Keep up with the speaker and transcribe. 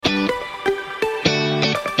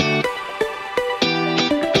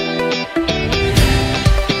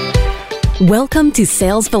Welcome to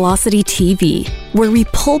Sales Velocity TV, where we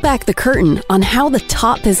pull back the curtain on how the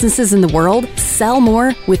top businesses in the world sell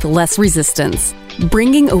more with less resistance.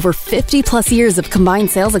 Bringing over 50 plus years of combined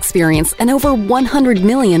sales experience and over 100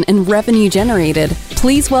 million in revenue generated,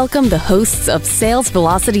 please welcome the hosts of Sales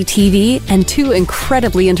Velocity TV and two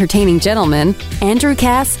incredibly entertaining gentlemen, Andrew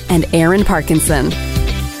Cass and Aaron Parkinson.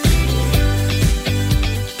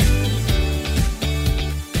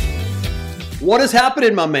 What is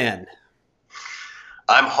happening, my man?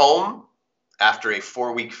 I'm home after a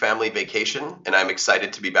 4-week family vacation, and I'm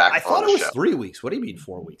excited to be back on the show. I thought it was 3 weeks. What do you mean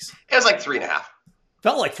 4 weeks? It was like 3.5.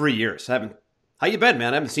 Felt like 3 years. How you been,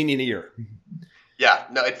 man? I haven't seen you in a year. Yeah,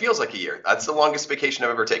 no, it feels like a year. That's the longest vacation I've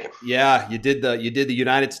ever taken. Yeah, you did the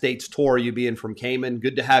United States tour, you being from Cayman.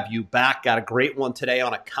 Good to have you back. Got a great one today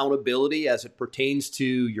on accountability as it pertains to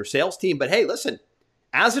your sales team. But hey, listen,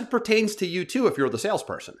 as it pertains to you too, if you're the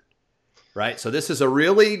salesperson. Right. So this is a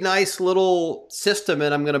really nice little system,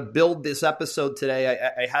 and I'm going to build this episode today.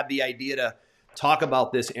 I had the idea to talk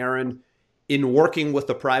about this, Aaron, in working with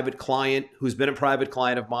a private client who's been a private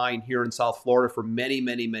client of mine here in South Florida for many,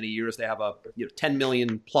 many, many years. They have a 10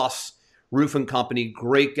 million plus roofing company,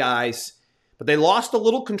 great guys, but they lost a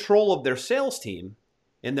little control of their sales team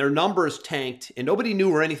and their numbers tanked and nobody knew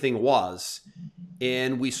where anything was.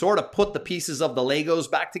 And we sort of put the pieces of the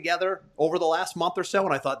Legos back together over the last month or so.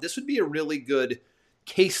 And I thought this would be a really good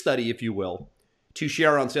case study, if you will, to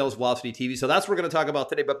share on Sales Velocity TV. So that's what we're going to talk about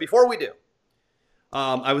today. But before we do,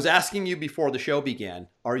 I was asking you before the show began,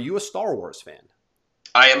 are you a Star Wars fan?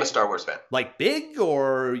 I am a Star Wars fan. Like big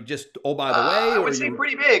or just, oh, by the way? I would say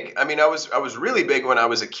pretty big. I mean, I was really big when I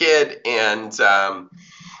was a kid, and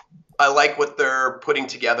I like what they're putting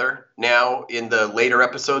together now in the later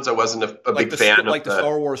episodes. I wasn't a big fan of the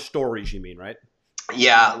Star Wars stories, you mean, right?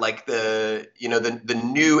 Yeah, like the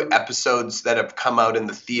new episodes that have come out in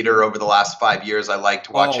the theater over the last 5 years. I liked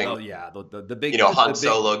watching. Oh yeah, the big Han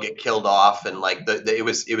Solo get killed off, and like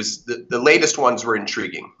the latest ones were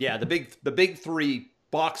intriguing. Yeah, the big three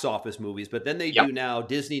box office movies, but then they do now.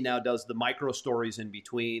 Disney now does the micro stories in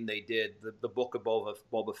between. They did the Book of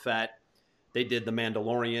Boba Fett. They did The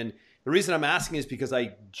Mandalorian. The reason I'm asking is because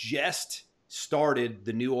I just started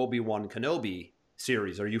the new Obi-Wan Kenobi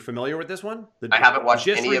series. Are you familiar with this one? I haven't watched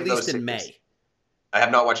any of those just released in May. I have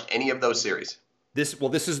not watched any of those series. This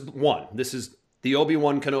is one. This is the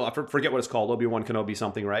Obi-Wan Kenobi. I forget what it's called. Obi-Wan Kenobi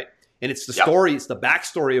something, right? And it's the story. It's the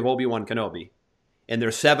backstory of Obi-Wan Kenobi. And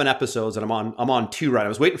there's 7 episodes, and I'm on 2 right. I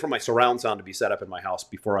was waiting for my surround sound to be set up in my house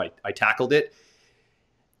before I tackled it.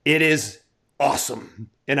 It is awesome.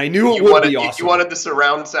 And I knew it would be awesome. You wanted the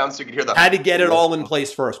surround sound so you could hear the... Had to get it all in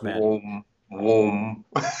place first, man. Whoom.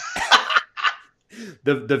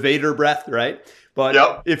 the Vader breath, right?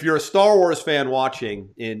 But if you're a Star Wars fan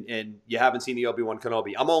watching and you haven't seen the Obi-Wan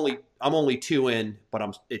Kenobi, I'm only 2 in,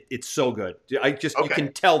 but it's so good. You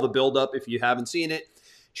can tell the buildup if you haven't seen it.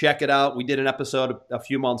 Check it out. We did an episode a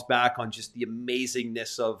few months back on just the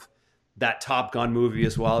amazingness of that Top Gun movie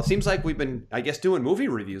as well. It seems like we've been, I guess, doing movie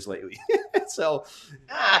reviews lately. So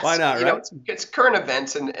why not, right? It's current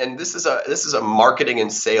events, and this is a marketing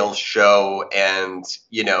and sales show, and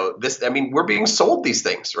we're being sold these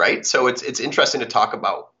things, right? So it's interesting to talk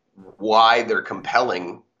about why they're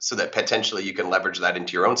compelling, so that potentially you can leverage that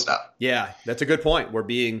into your own stuff. Yeah, that's a good point. We're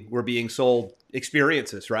being sold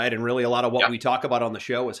experiences, right? And really, a lot of what we talk about on the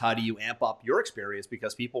show is how do you amp up your experience,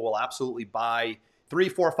 because people will absolutely buy 3,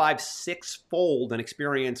 4, 5, 6-fold an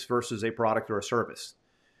experience versus a product or a service.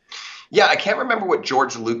 Yeah, I can't remember what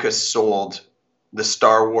George Lucas sold the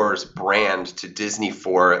Star Wars brand to Disney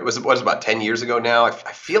for. It was about 10 years ago now. I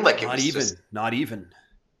feel like not even.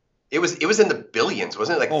 It was in the billions,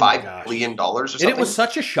 wasn't it? Like $5 billion or something. And it was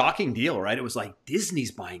such a shocking deal, right? It was like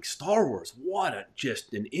Disney's buying Star Wars. What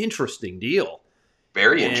just an interesting deal.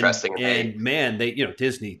 Very interesting. And man,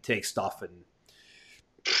 Disney takes stuff and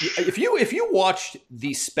if you watched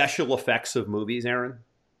the special effects of movies, Aaron.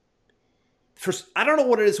 I don't know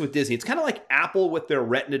what it is with Disney. It's kind of like Apple with their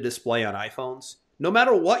Retina display on iPhones. No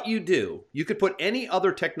matter what you do, you could put any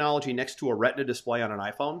other technology next to a Retina display on an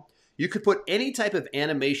iPhone. You could put any type of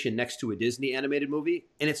animation next to a Disney animated movie,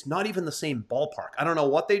 and it's not even the same ballpark. I don't know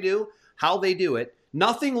what they do, how they do it.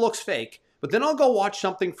 Nothing looks fake. But then I'll go watch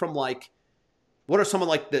something from what are some of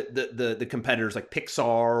the competitors like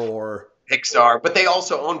Pixar or... Pixar, but they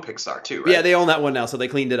also own Pixar too, right? Yeah, they own that one now, so they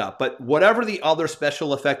cleaned it up. But whatever the other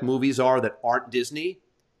special effect movies are that aren't Disney,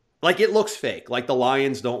 it looks fake. Like the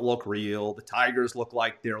lions don't look real. The tigers look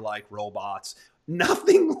like they're like robots.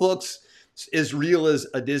 Nothing looks as real as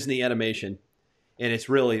a Disney animation, and it's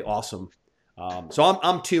really awesome. So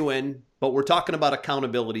I'm 2 in, but we're talking about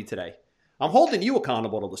accountability today. I'm holding you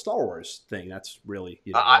accountable to the Star Wars thing. That's really,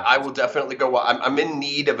 I will definitely go. I'm in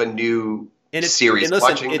need of a new series. And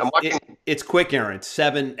listen, it's quick, Aaron. It's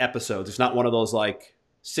 7 episodes. It's not one of those like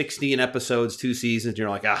 16 episodes, 2 seasons. You're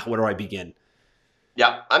like, where do I begin?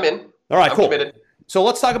 Yeah, I'm in. All right, cool. Committed. So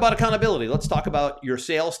let's talk about accountability. Let's talk about your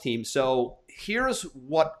sales team. So here's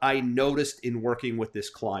what I noticed in working with this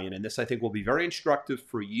client, and this I think will be very instructive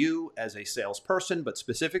for you as a salesperson, but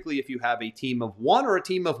specifically if you have a team of 1 or a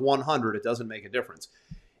team of 100, it doesn't make a difference.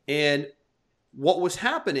 And what was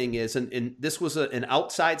happening is, and this was an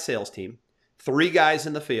outside sales team, 3 guys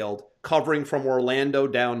in the field covering from Orlando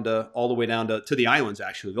down to all the way down to the islands.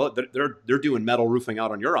 Actually, they're doing metal roofing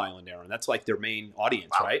out on your island, Aaron. That's like their main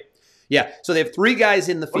audience, wow. Right? Yeah, so they have 3 guys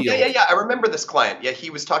in the field. Yeah. I remember this client. Yeah, he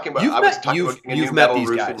was talking about. I was talking about a new metal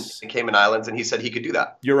roof in Cayman Islands, and he said he could do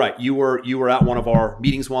that. You're right. You were at one of our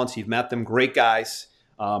meetings once. You've met them. Great guys,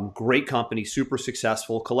 great company, super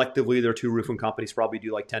successful. Collectively, their 2 roofing companies probably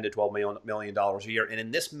do like $10 to $12 million a year. And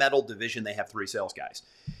in this metal division, they have 3 sales guys.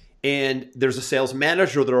 And there's a sales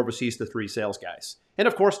manager that oversees the 3 sales guys. And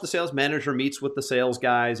of course, the sales manager meets with the sales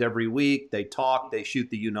guys every week. They talk. They shoot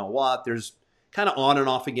the you-know-what. There's kind of on and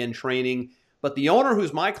off again training. But the owner,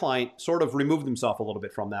 who's my client, sort of removed himself a little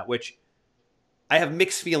bit from that, which I have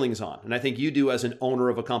mixed feelings on. And I think you do as an owner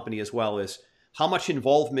of a company as well, is how much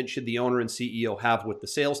involvement should the owner and CEO have with the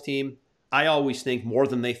sales team? I always think more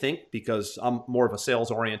than they think, because I'm more of a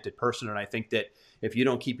sales-oriented person. And I think that if you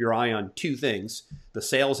don't keep your eye on 2 things, the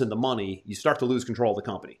sales and the money, you start to lose control of the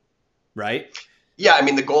company, right? Yeah, I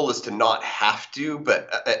mean, the goal is to not have to, but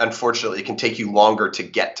unfortunately, it can take you longer to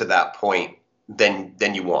get to that point than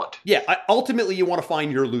you want. Yeah, ultimately you want to find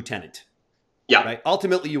your lieutenant. Yeah. Right?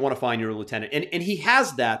 Ultimately you want to find your lieutenant. And he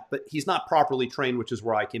has that, but he's not properly trained, which is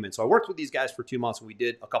where I came in. So I worked with these guys for 2 months, and we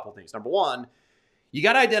did a couple of things. Number 1, you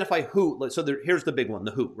got to identify who. So here's the big one,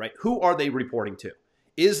 the who, right? Who are they reporting to?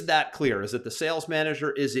 Is that clear? Is it the sales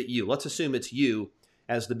manager? Is it you? Let's assume it's you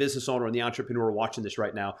as the business owner and the entrepreneur watching this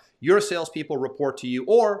right now. Your salespeople report to you,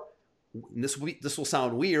 or this will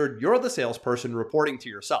sound weird, you're the salesperson reporting to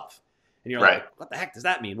yourself. And you're right. Like, what the heck does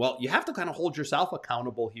that mean? Well, you have to kind of hold yourself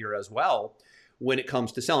accountable here as well when it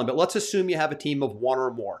comes to selling. But let's assume you have a team of 1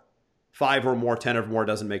 or more, 5 or more, 10 or more,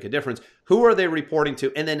 doesn't make a difference. Who are they reporting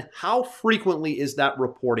to? And then how frequently is that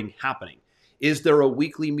reporting happening? Is there a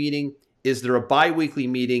weekly meeting? Is there a bi-weekly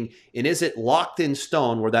meeting? And is it locked in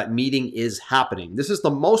stone where that meeting is happening? This is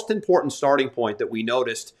the most important starting point that we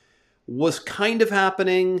noticed was kind of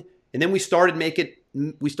happening. And then we started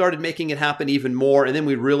making it happen even more. And then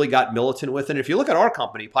we really got militant with it. And if you look at our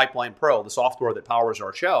company, Pipeline Pro, the software that powers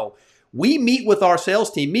our show, we meet with our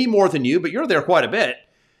sales team, me more than you, but you're there quite a bit.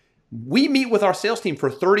 We meet with our sales team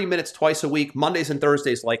for 30 minutes twice a week, Mondays and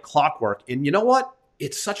Thursdays, like clockwork. And you know what?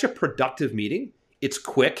 It's such a productive meeting. It's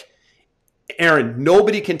quick. Aaron,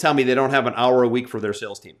 nobody can tell me they don't have an hour a week for their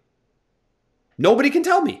sales team. Nobody can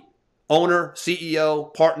tell me. Owner,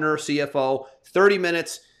 CEO, partner, CFO, 30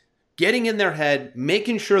 minutes, getting in their head,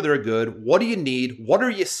 making sure they're good. What do you need? What are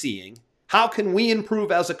you seeing? How can we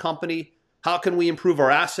improve as a company? How can we improve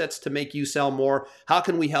our assets to make you sell more? How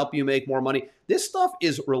can we help you make more money? This stuff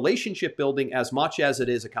is relationship building as much as it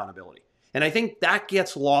is accountability. And I think that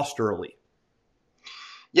gets lost early.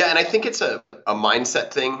 Yeah, and I think it's a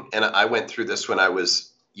mindset thing. And I went through this when I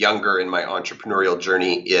was younger in my entrepreneurial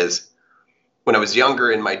journey. Is when I was younger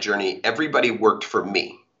in my journey, everybody worked for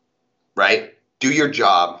me, right? Do your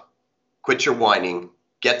job, quit your whining,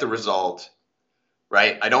 get the result,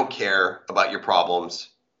 right? I don't care about your problems.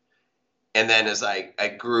 And then as I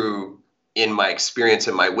grew in my experience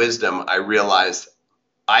and my wisdom, I realized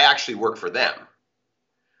I actually work for them,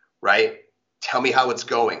 right? Tell me how it's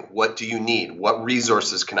going. What do you need? What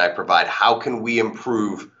resources can I provide? How can we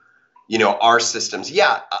improve, our systems?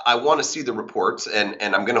 Yeah, I want to see the reports, and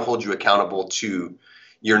I'm going to hold you accountable to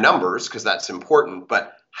your numbers because that's important.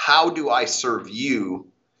 But how do I serve you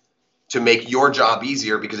to make your job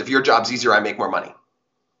easier? Because if your job's easier, I make more money.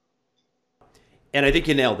 And I think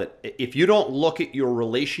you nailed it. If you don't look at your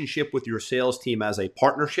relationship with your sales team as a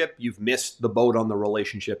partnership, you've missed the boat on the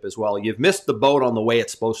relationship as well. You've missed the boat on the way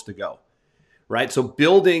it's supposed to go. Right? So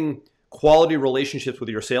building quality relationships with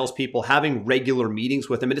your salespeople, having regular meetings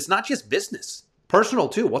with them, and it's not just business, personal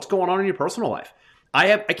too. What's going on in your personal life?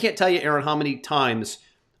 I can't tell you, Aaron, how many times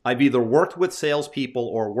I've either worked with salespeople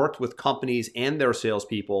or worked with companies and their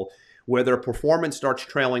salespeople where their performance starts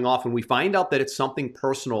trailing off, and we find out that it's something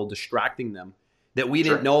personal distracting them that we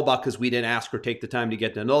didn't know about because we didn't ask or take the time to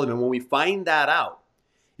get to know them. And when we find that out,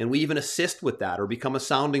 and we even assist with that or become a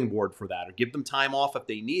sounding board for that or give them time off if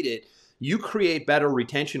they need it, you create better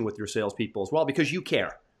retention with your salespeople as well because you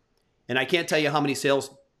care. And I can't tell you how many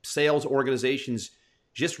sales sales organizations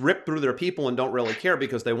just rip through their people and don't really care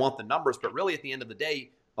because they want the numbers. But really, at the end of the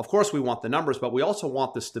day, of course, we want the numbers, but we also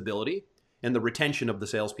want the stability and the retention of the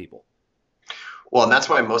salespeople. Well, and that's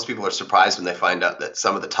why most people are surprised when they find out that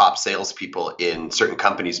some of the top salespeople in certain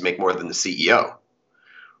companies make more than the CEO,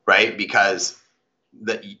 right? Because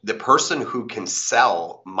the person who can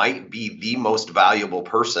sell might be the most valuable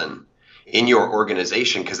person in your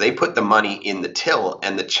organization because they put the money in the till.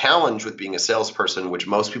 And the challenge with being a salesperson, which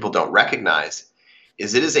most people don't recognize,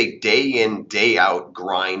 is it is a day in, day out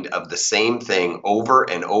grind of the same thing over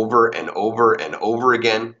and over and over and over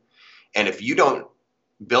again. And if you don't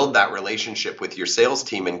build that relationship with your sales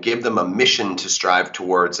team and give them a mission to strive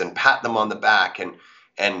towards and pat them on the back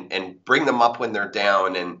and bring them up when they're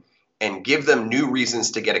down and give them new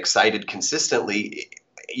reasons to get excited consistently,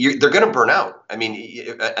 they're going to burn out. I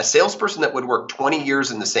mean, a salesperson that would work 20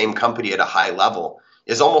 years in the same company at a high level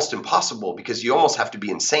is almost impossible because you almost have to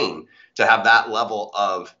be insane to have that level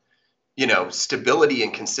of, stability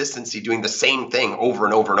and consistency doing the same thing over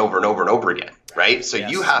and over and over and over and over again, right? So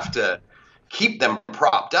you have to keep them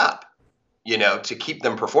propped up, to keep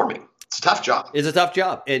them performing. It's a tough job. It's a tough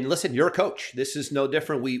job. And listen, you're a coach. This is no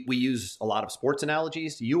different. We use a lot of sports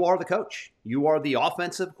analogies. You are the coach. You are the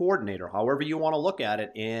offensive coordinator, however you want to look at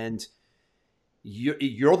it. And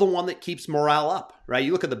you're the one that keeps morale up, right?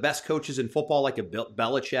 You look at the best coaches in football, like a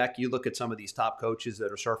Belichick. You look at some of these top coaches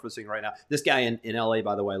that are surfacing right now. This guy in LA,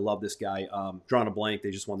 by the way, I love this guy. Drawing a blank. They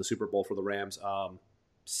just won the Super Bowl for the Rams.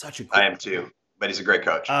 Such a cool I am too. But he's a great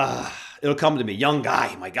coach. It'll come to me. Young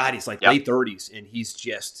guy. My God, he's like late 30s. And he's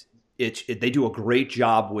just, they do a great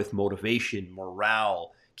job with motivation,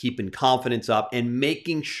 morale, keeping confidence up, and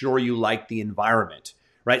making sure you like the environment,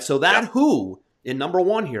 right? So that who, in number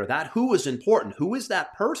one here, that who is important. Who is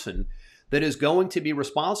that person that is going to be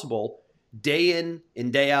responsible day in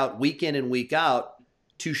and day out, week in and week out,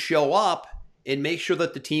 to show up and make sure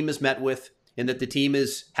that the team is met with and that the team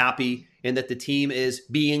is happy and that the team is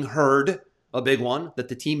being heard. A big one, that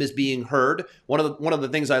the team is being heard. One of the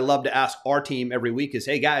things I love to ask our team every week is,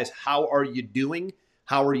 hey guys, how are you doing?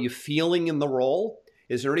 How are you feeling in the role?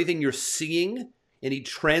 Is there anything you're seeing? Any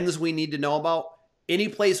trends we need to know about? Any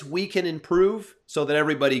place we can improve so that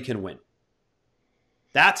everybody can win?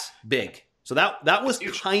 That's big. So that was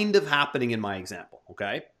kind of happening in my example,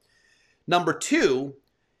 okay? Number two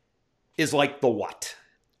is like the what.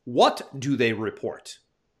 What do they report?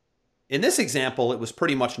 In this example, it was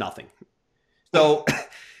pretty much nothing. So,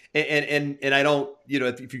 and I don't,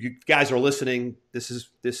 if you guys are listening, this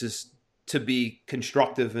is to be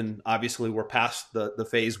constructive, and obviously we're past the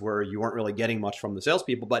phase where you weren't really getting much from the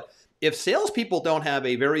salespeople. But if salespeople don't have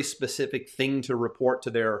a very specific thing to report to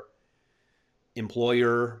their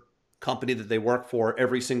employer, company that they work for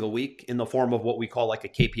every single week in the form of what we call like a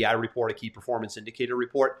KPI report, a key performance indicator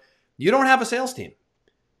report, you don't have a sales team.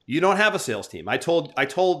 You don't have a sales team. I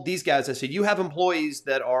told these guys, I said, you have employees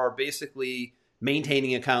that are basically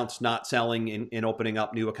maintaining accounts, not selling and opening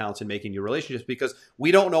up new accounts and making new relationships because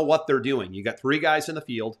we don't know what they're doing. You got 3 guys in the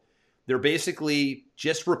field. They're basically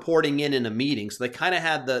just reporting in a meeting. So they kind of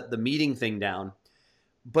had the meeting thing down,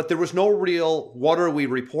 but there was no real, what are we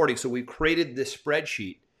reporting? So we created this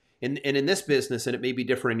spreadsheet. And in this business, and it may be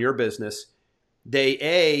different in your business,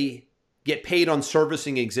 they get paid on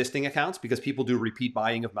servicing existing accounts because people do repeat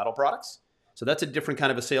buying of metal products. So that's a different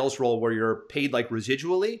kind of a sales role where you're paid like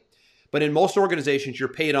residually. But in most organizations, you're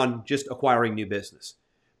paid on just acquiring new business.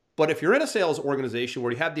 But if you're in a sales organization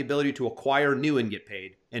where you have the ability to acquire new and get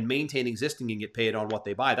paid and maintain existing and get paid on what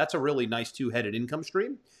they buy, that's a really nice 2-headed income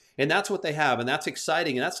stream. And that's what they have. And that's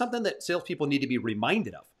exciting. And that's something that salespeople need to be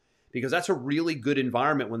reminded of because that's a really good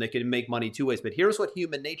environment when they can make money 2 ways. But here's what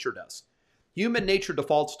human nature does. Human nature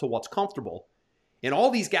defaults to what's comfortable. And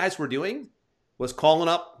all these guys were doing was calling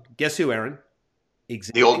up, guess who, Aaron?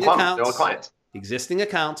 The old clients. Existing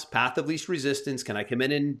accounts, path of least resistance. Can I come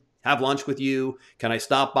in and have lunch with you? Can I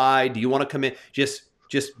stop by? Do you want to come in? Just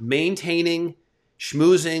maintaining,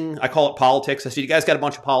 schmoozing. I call it politics. I said, you guys got a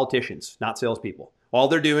bunch of politicians, not salespeople. All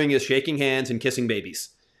they're doing is shaking hands and kissing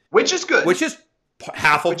babies. Which is good. Which is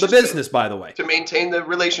half of the business, by the way. To maintain the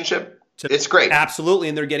relationship, it's great. Absolutely.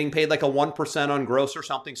 And they're getting paid like a 1% on gross or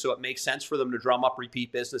something. So it makes sense for them to drum up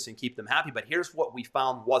repeat business and keep them happy. But here's what we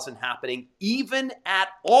found wasn't happening even at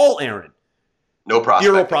all, Aaron. No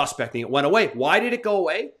prospecting. Zero prospecting. It went away. Why did it go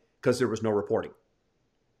away? Because there was no reporting.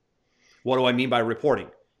 What do I mean by reporting?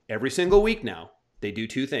 Every single week now, they do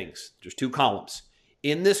 2 things. There's 2 columns.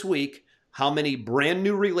 In this week, how many brand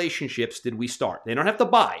new relationships did we start? They don't have to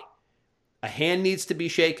buy. A hand needs to be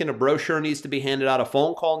shaken. A brochure needs to be handed out. A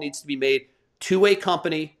phone call needs to be made to a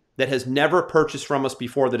company that has never purchased from us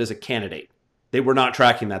before that is a candidate. They were not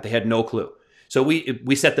tracking that. They had no clue. So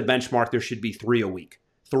we set the benchmark. There should be 3 a week.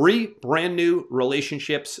 3 brand new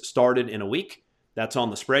relationships started in a week. That's on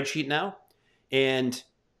the spreadsheet now. And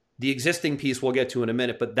the existing piece we'll get to in a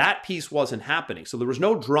minute, but that piece wasn't happening. So there was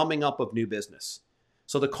no drumming up of new business.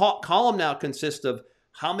 So the column now consists of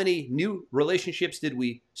how many new relationships did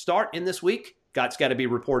we start in this week? It's got to be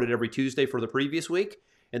reported every Tuesday for the previous week.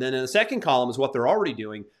 And then in the second column is what they're already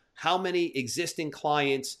doing. How many existing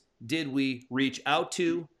clients did we reach out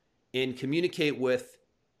to and communicate with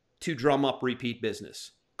to drum up repeat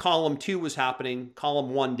business? Column 2 was happening.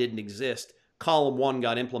 Column 1 didn't exist. Column 1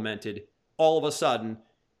 got implemented. All of a sudden,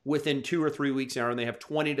 within 2 or 3 weeks, Aaron, they have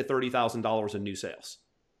 $20,000 to $30,000 in new sales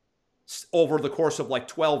over the course of like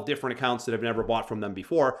 12 different accounts that have never bought from them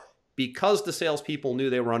before, because the salespeople knew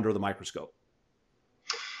they were under the microscope.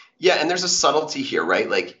 Yeah, and there's a subtlety here, right?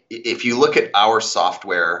 Like if you look at our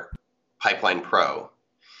software, Pipeline Pro,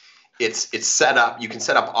 it's set up, you can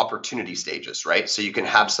set up opportunity stages, right? So you can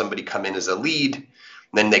have somebody come in as a lead,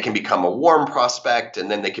 then they can become a warm prospect,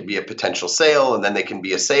 and then they can be a potential sale, and then they can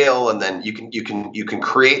be a sale, and then you can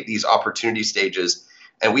create these opportunity stages.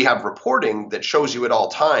 And we have reporting that shows you at all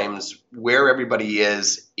times where everybody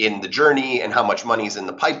is in the journey and how much money is in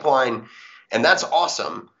the pipeline. And that's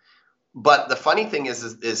awesome. But the funny thing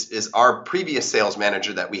is our previous sales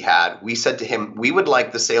manager that we had, we said to him, we would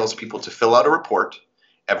like the salespeople to fill out a report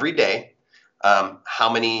every day.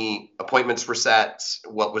 How many appointments were set?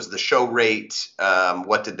 What was the show rate?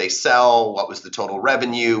 What did they sell? What was the total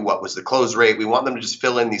revenue? What was the close rate? We want them to just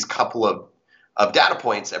fill in these couple of data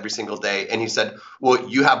points every single day. And he said, well,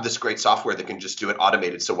 you have this great software that can just do it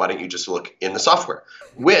automated. So why don't you just look in the software,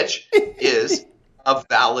 which is a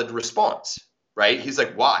valid response, right? He's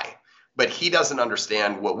like, why? But he doesn't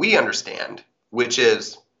understand what we understand, which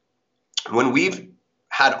is when we've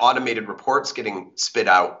had automated reports getting spit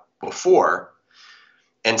out before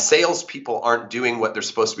and salespeople aren't doing what they're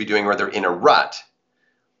supposed to be doing or they're in a rut,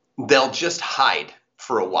 they'll just hide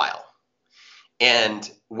for a while. And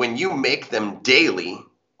when you make them daily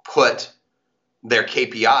put their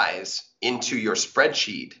KPIs into your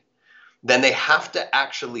spreadsheet, then they have to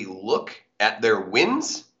actually look at their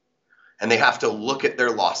wins and they have to look at their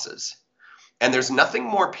losses. And there's nothing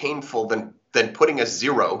more painful than putting a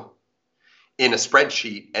 0 in a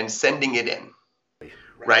spreadsheet and sending it in,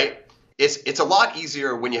 right? It's a lot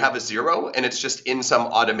easier when you have a 0 and it's just in some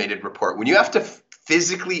automated report. When you have to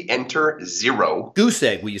physically enter 0. Goose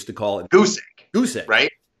egg, we used to call it. Goose egg. Goose egg.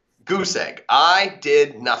 Right? Goose egg. I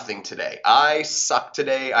did nothing today. I sucked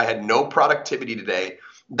today. I had no productivity today.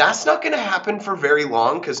 That's not going to happen for very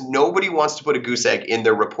long because nobody wants to put a goose egg in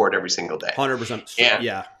their report every single day. 100%.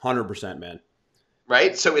 Yeah, 100%, man.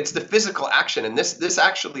 Right? So it's the physical action. And this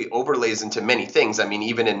actually overlays into many things. I mean,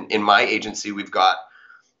 even in my agency, we've got,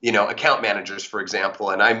 account managers, for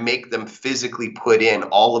example, and I make them physically put in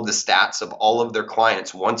all of the stats of all of their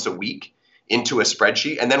clients once a week into a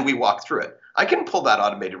spreadsheet, and then we walk through it. I can pull that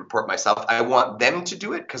automated report myself. I want them to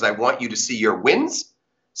do it because I want you to see your wins.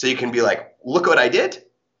 So you can be like, look what I did,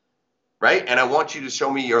 right? And I want you to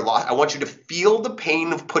show me your loss. I want you to feel the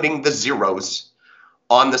pain of putting the zeros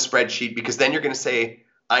on the spreadsheet, because then you're going to say,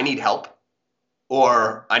 I need help,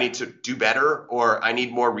 or I need to do better, or I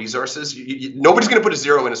need more resources. Nobody's going to put a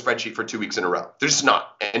 0 in a spreadsheet for 2 weeks in a row. They're just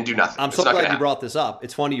not, and do nothing. I'm so glad you brought this up.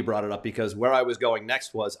 It's funny you brought it up, because where I was going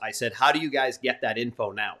next was, I said, how do you guys get that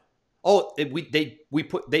info now? Oh,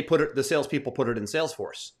 the salespeople put it in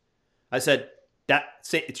Salesforce. I said,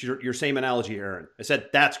 it's your same analogy, Aaron. I said,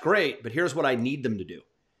 that's great, but here's what I need them to do.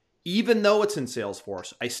 Even though it's in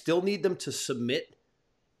Salesforce, I still need them to submit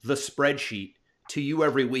the spreadsheet to you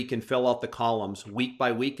every week and fill out the columns week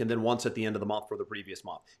by week, and then once at the end of the month for the previous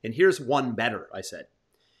month. And here's one better, I said.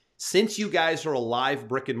 Since you guys are a live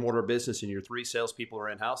brick and mortar business and your 3 salespeople are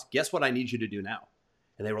in-house, guess what I need you to do now?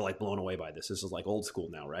 And they were like blown away by this. This is like old school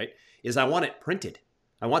now, right? Is I want it printed.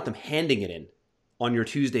 I want them handing it in on your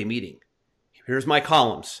Tuesday meeting. Here's my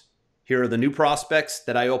columns. Here are the new prospects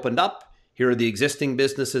that I opened up. Here are the existing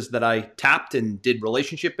businesses that I tapped and did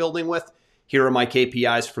relationship building with. Here are my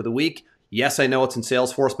KPIs for the week. Yes, I know it's in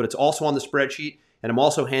Salesforce, but it's also on the spreadsheet, and I'm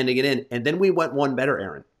also handing it in. And then we went one better,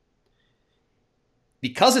 Aaron.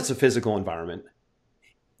 Because it's a physical environment,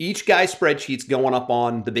 each guy's spreadsheet's going up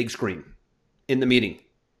on the big screen in the meeting.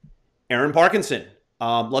 Aaron Parkinson,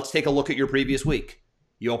 let's take a look at your previous week.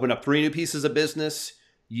 You opened up 3 new pieces of business.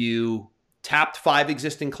 You tapped 5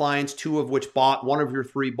 existing clients, 2 of which bought, 1 of your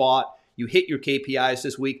 3 bought. You hit your KPIs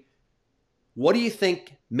this week. What do you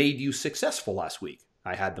think made you successful last week?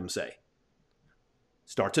 I had them say.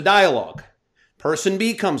 Starts a dialogue. Person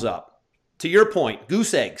B comes up. To your point,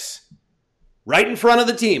 goose eggs. Right in front of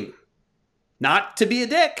the team. Not to be a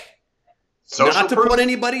dick, Social not to proof. put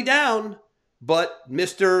anybody down, but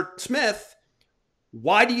Mr. Smith,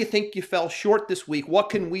 why do you think you fell short this week? What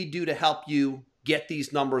can we do to help you get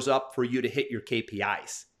these numbers up for you to hit your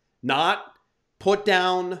KPIs? Not put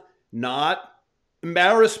down, not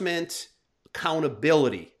embarrassment.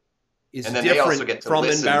 Accountability is different from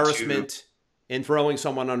embarrassment and throwing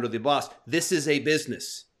someone under the bus. This is a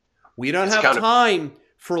business. We don't have time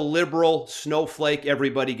for liberal snowflake,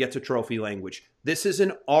 everybody gets a trophy language. This is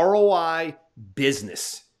an ROI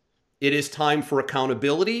business. It is time for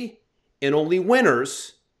accountability, and only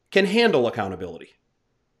winners can handle accountability.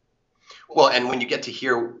 Well, and when you get to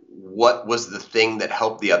hear what was the thing that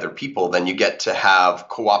helped the other people, then you get to have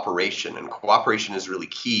cooperation. And cooperation is really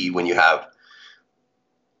key when you have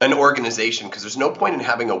an organization, because there's no point in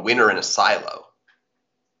having a winner in a silo,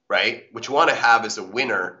 right? What you want to have is a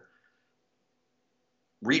winner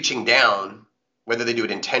reaching down, whether they do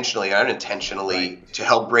it intentionally or unintentionally, right, to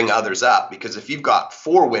help bring others up. Because if you've got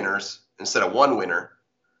 4 winners instead of 1 winner,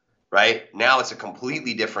 right, now it's a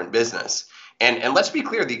completely different business. And let's be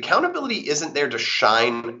clear, the accountability isn't there to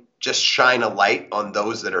shine a light on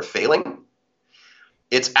those that are failing.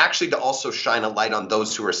 It's actually to also shine a light on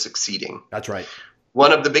those who are succeeding. That's right.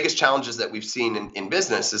 One of the biggest challenges that we've seen in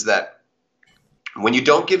business is that when you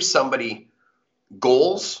don't give somebody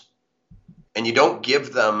goals and you don't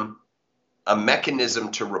give them a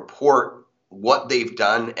mechanism to report what they've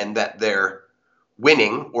done and that they're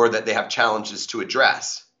winning or that they have challenges to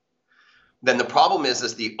address, then the problem is,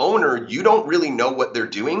 as the owner, you don't really know what they're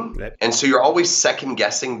doing. Right. And so you're always second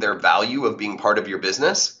guessing their value of being part of your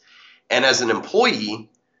business. And as an employee,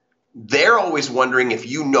 they're always wondering if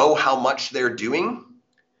you know how much they're doing,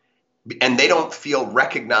 and they don't feel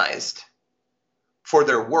recognized for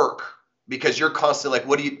their work because you're constantly like,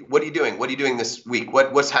 what are you doing? What are you doing this week?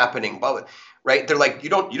 What's happening? Right? They're like, you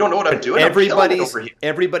don't know what I'm doing.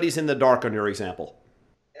 Everybody's in the dark on your example.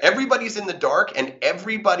 Everybody's in the dark, and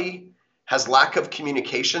everybody has lack of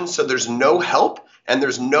communication. So there's no help and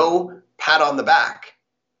there's no pat on the back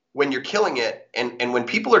when you're killing it. And when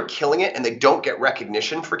people are killing it and they don't get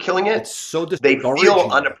recognition for killing it, it's so they feel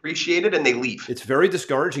unappreciated and they leave. It's very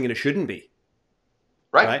discouraging, and it shouldn't be.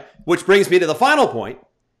 Right? Which brings me to the final point,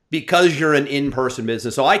 because you're an in-person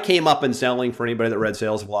business. So I came up in selling, for anybody that read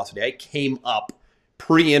Sales Velocity, I came up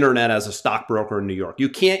pre-internet as a stockbroker in New York. You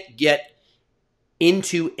can't get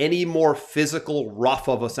into any more physical rough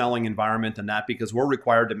of a selling environment than that, because we're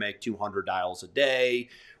required to make 200 dials a day,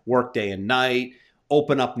 work day and night,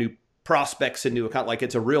 open up new prospects and new account. Like,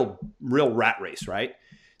 it's a real rat race, right?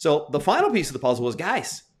 So the final piece of the puzzle is,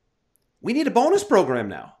 guys, we need a bonus program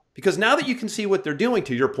now, because now that you can see what they're doing,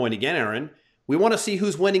 to your point again, Aaron, we want to see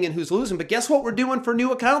who's winning and who's losing. But guess what we're doing for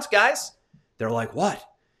new accounts, guys? They're like, what?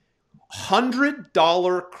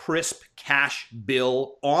 $100 crisp cash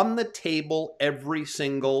bill on the table every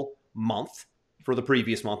single month for the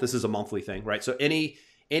previous month. This is a monthly thing, right? So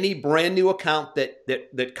any brand new account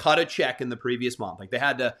that cut a check in the previous month, like they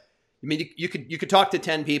had to, I mean, you could talk to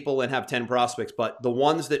 10 people and have 10 prospects, but the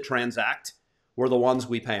ones that transact were the ones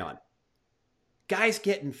we pay on. Guys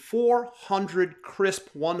getting 400 crisp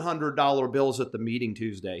 $100 bills at the meeting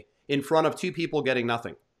Tuesday in front of 2 people getting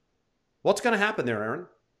nothing. What's going to happen there, Aaron?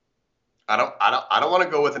 I don't want to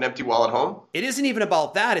go with an empty wallet home. It isn't even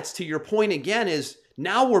about that. It's, to your point again, is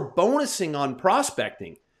now we're bonusing on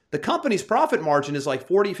prospecting. The company's profit margin is like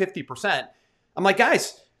 40, 50%. I'm like,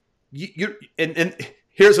 guys, and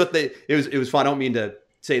here's what it was fun. I don't mean to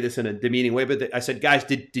say this in a demeaning way, but I said, guys,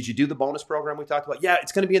 did you do the bonus program we talked about? Yeah,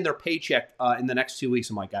 it's going to be in their paycheck in the next 2 weeks.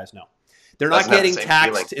 I'm like, guys, no. They're not getting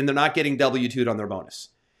taxed and they're not getting W-2'd on their bonus.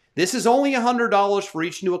 This is only $100 for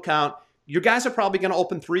each new account. Your guys are probably going to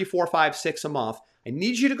open 3, 4, 5, 6 a month. I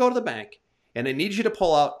need you to go to the bank, and I need you to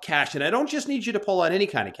pull out cash. And I don't just need you to pull out any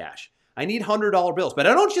kind of cash. I need $100 bills, but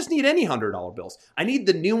I don't just need any $100 bills. I need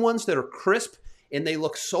the new ones that are crisp and they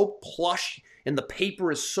look so plush and the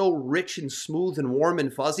paper is so rich and smooth and warm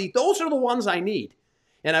and fuzzy. Those are the ones I need.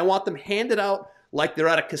 And I want them handed out like they're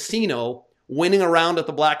at a casino winning around at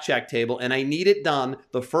the blackjack table. And I need it done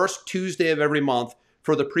the first Tuesday of every month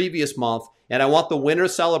for the previous month. And I want the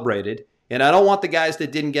winners celebrated. And I don't want the guys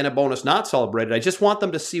that didn't get a bonus not celebrated. I just want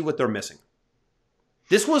them to see what they're missing.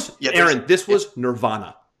 This was, Aaron, this was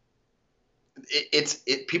nirvana.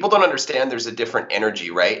 People don't understand there's a different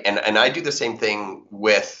energy, right? And I do the same thing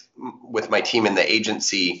with my team in the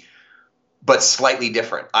agency, but slightly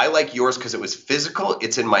different. I like yours because it was physical.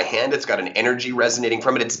 It's in my hand. It's got an energy resonating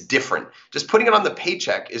from it. It's different. Just putting it on the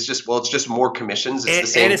paycheck is just, it's just more commissions. It's the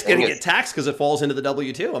same and it's going to get taxed because it falls into the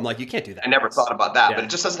W-2. I'm like, you can't do that. I never thought about that, but it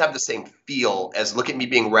just doesn't have the same feel as look at me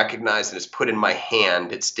being recognized and it's put in my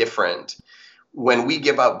hand. It's different. when we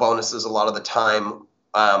give out bonuses, a lot of the time,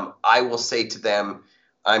 I will say to them,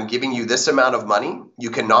 I'm giving you this amount of money.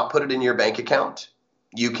 You cannot put it in your bank account.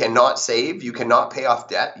 You cannot save. You cannot pay off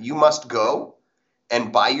debt. You must go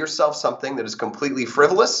and buy yourself something that is completely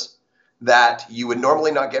frivolous that you would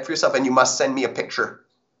normally not get for yourself, and you must send me a picture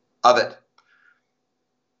of it.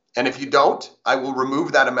 And if you don't, I will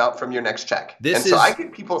remove that amount from your next check. So I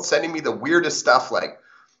get people sending me the weirdest stuff, like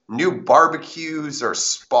new barbecues or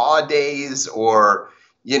spa days, or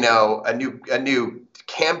a new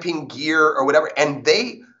camping gear or whatever, and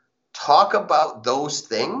they talk about those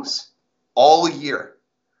things all year.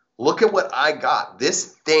 Look at what I got.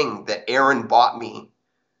 This thing that Aaron bought me.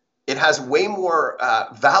 It has way more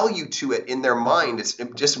value to it in their mind. It's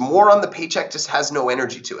just more on the paycheck, just has no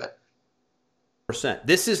energy to it.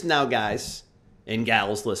 This is now, guys and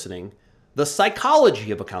gals listening, the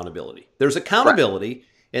psychology of accountability. There's accountability, right,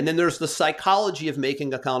 and then there's the psychology of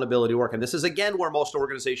making accountability work. And this is, again, where most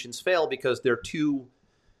organizations fail because they're too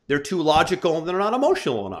logical and they're not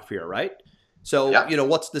emotional enough here, right? So,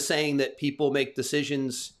 what's the saying that people make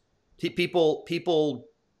decisions, people,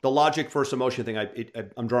 the logic versus emotion thing,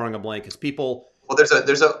 I'm drawing a blank, is people... Well,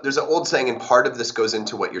 there's an old saying, and part of this goes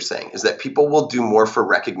into what you're saying, is that people will do more for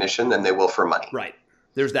recognition than they will for money. Right.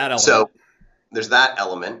 There's that element. So there's that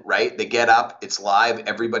element, right? They get up, it's live,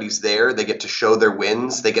 everybody's there, they get to show their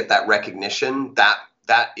wins, they get that recognition. That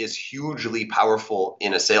is hugely powerful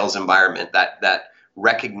in a sales environment, that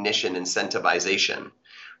recognition, incentivization,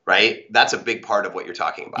 right? That's a big part of what you're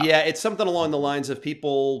talking about. Yeah, it's something along the lines of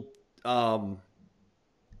people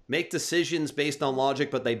make decisions based on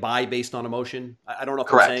logic, but they buy based on emotion. I don't know if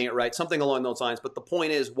Correct. I'm saying it right. Something along those lines. But the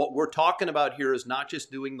point is, what we're talking about here is not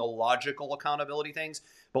just doing the logical accountability things,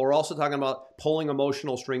 but we're also talking about pulling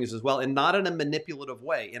emotional strings as well, and not in a manipulative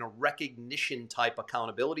way, in a recognition type,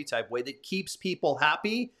 accountability type way that keeps people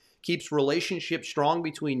happy, keeps relationships strong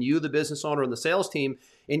between you, the business owner, and the sales team,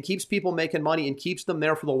 and keeps people making money and keeps them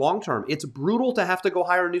there for the long term. It's brutal to have to go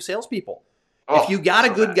hire new salespeople. If you got a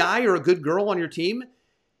good guy or a good girl on your team,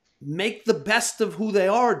 make the best of who they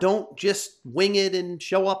are. Don't just wing it and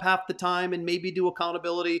show up half the time and maybe do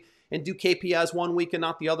accountability and do KPIs one week and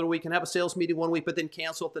not the other week and have a sales meeting one week but then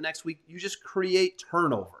cancel it the next week. You just create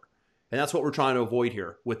turnover. And that's what we're trying to avoid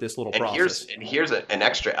here with this little process. Here's an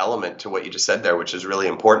extra element to what you just said there, which is really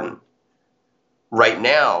important. Right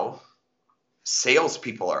now,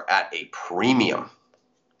 salespeople are at a premium.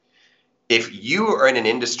 If you are in an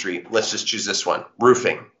industry, let's just choose this one,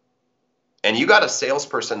 roofing, and you got a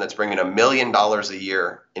salesperson that's bringing $1 million a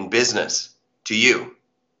year in business to you,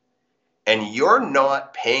 and you're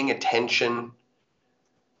not paying attention,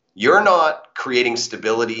 you're not creating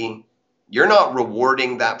stability, you're not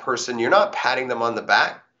rewarding that person, you're not patting them on the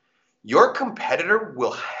back, your competitor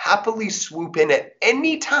will happily swoop in at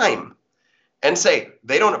any time and say,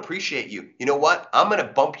 they don't appreciate you. You know what? I'm going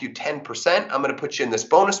to bump you 10%. I'm going to put you in this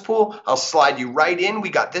bonus pool. I'll slide you right in.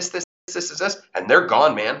 We got this, and they're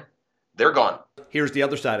gone, man. They're gone. Here's the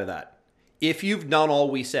other side of that. If you've done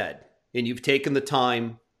all we said and you've taken the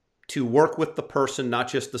time to work with the person, not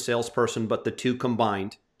just the salesperson, but the two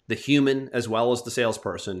combined, the human as well as the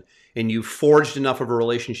salesperson, and you've forged enough of a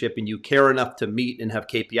relationship and you care enough to meet and have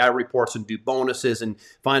KPI reports and do bonuses and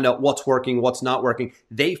find out what's working, what's not working,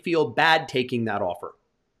 they feel bad taking that offer.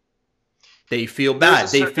 They feel bad.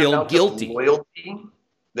 They feel guilty. Loyalty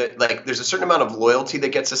there's a certain amount of loyalty that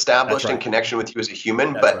gets established in connection with you as a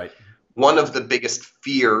human. That's right. One of the biggest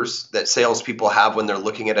fears that salespeople have when they're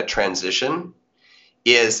looking at a transition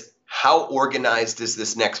is, how organized is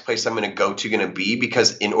this next place I'm going to go to going to be?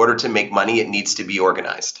 Because in order to make money, it needs to be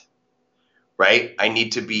organized, right? I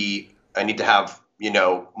need to have,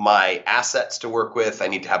 my assets to work with. I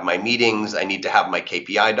need to have my meetings. I need to have my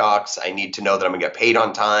KPI docs. I need to know that I'm going to get paid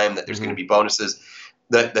on time, that there's going to be bonuses.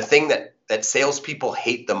 The thing that salespeople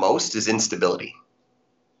hate the most is instability.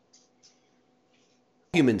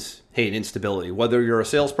 Humans hate instability, whether you're a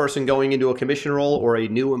salesperson going into a commission role or a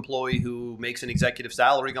new employee who makes an executive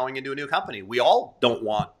salary going into a new company. We all don't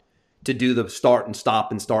want to do the start and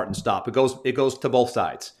stop and start and stop. It goes to both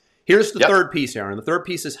sides. Here's the third piece, Aaron. The third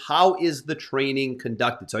piece is, how is the training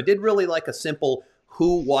conducted? So I did really like a simple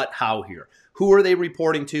who, what, how here. Who are they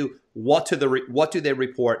reporting to? What do they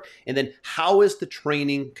report? And then how is the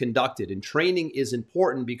training conducted? And training is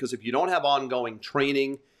important because if you don't have ongoing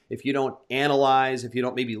training, if you don't analyze, if you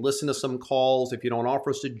don't maybe listen to some calls, if you don't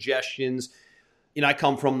offer suggestions, I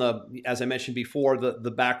come from as I mentioned before,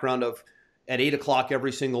 the background of at 8 o'clock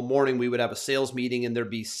every single morning, we would have a sales meeting and there'd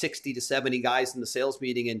be 60 to 70 guys in the sales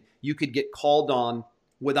meeting, and you could get called on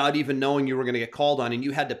without even knowing you were going to get called on, and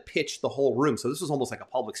you had to pitch the whole room. So this was almost like a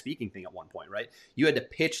public speaking thing at one point, right? You had to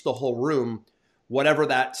pitch the whole room whatever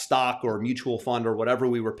that stock or mutual fund or whatever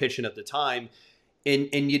we were pitching at the time.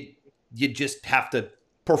 And you'd just have to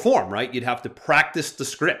perform, right? You'd have to practice the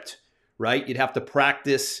script, right? You'd have to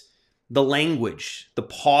practice the language, the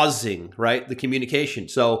pausing, right? The communication.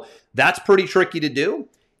 So that's pretty tricky to do.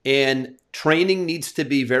 And training needs to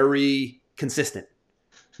be very consistent.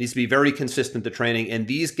 Needs to be very consistent, the training. And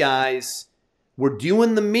these guys were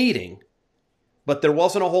doing the meeting, but there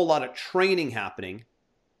wasn't a whole lot of training happening.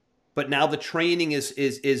 But now the training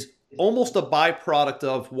is almost a byproduct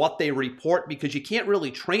of what they report, because you can't really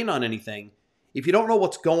train on anything if you don't know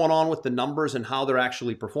what's going on with the numbers and how they're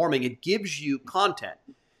actually performing. It gives you content.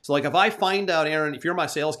 So like if I find out, Aaron, if you're my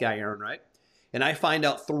sales guy, Aaron, right? And I find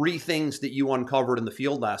out 3 things that you uncovered in the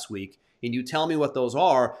field last week, and you tell me what those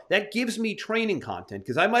are, that gives me training content,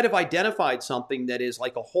 because I might have identified something that is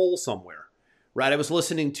like a hole somewhere, right? I was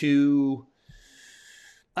listening to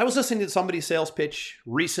somebody's sales pitch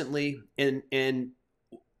recently, and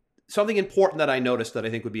something important that I noticed that I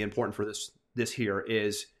think would be important for this here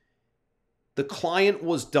is the client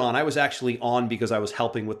was done. I was actually on because I was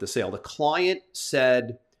helping with the sale. The client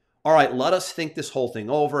said, all right, let us think this whole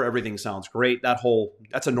thing over. Everything sounds great.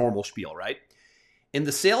 That's a normal spiel, right? And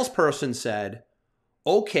the salesperson said,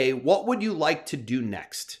 okay, what would you like to do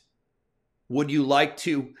next? Would you like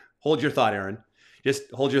to, hold your thought, Aaron. Just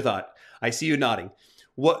hold your thought. I see you nodding.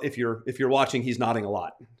 What if you're watching, he's nodding a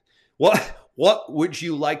lot. What would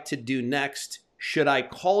you like to do next? Should I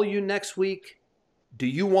call you next week? Do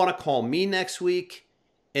you want to call me next week?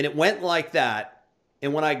 And it went like that.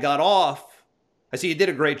 And when I got off, I see you did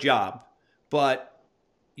a great job, but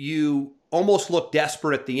you almost looked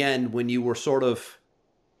desperate at the end when you were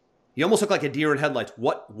you almost looked like a deer in headlights.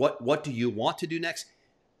 What do you want to do next?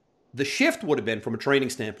 The shift would have been, from a training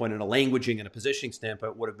standpoint and a languaging and a positioning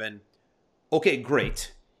standpoint, would have been, okay,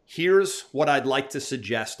 great. Here's what I'd like to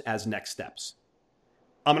suggest as next steps.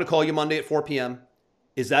 I'm going to call you Monday at 4 p.m.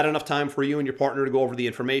 Is that enough time for you and your partner to go over the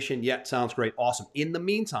information? Yeah, sounds great. Awesome. In the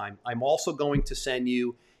meantime, I'm also going to send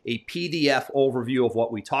you a PDF overview of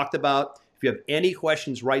what we talked about. If you have any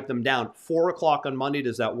questions, write them down. 4 o'clock on Monday,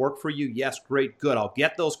 does that work for you? Yes, great, good. I'll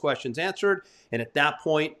get those questions answered. And at that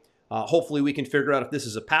point, hopefully we can figure out if this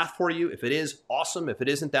is a path for you. If it is, awesome. If it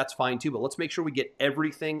isn't, that's fine too. But let's make sure we get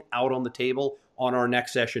everything out on the table on our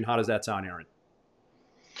next session. How does that sound, Aaron?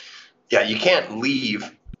 Yeah, you can't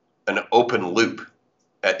leave an open loop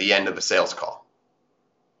at the end of a sales call,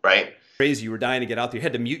 right? Crazy. You were dying to get out there. You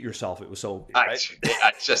had to mute yourself. It was so, right?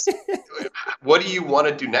 I just, what do you want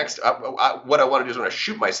to do next? What I want to do is I want to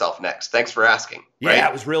shoot myself next. Thanks for asking. Right? Yeah,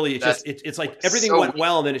 it was really, it's like everything went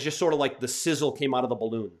well, and then it's just sort of like the sizzle came out of the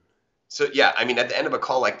balloon. So yeah, I mean, at the end of a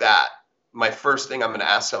call like that, my first thing I'm going to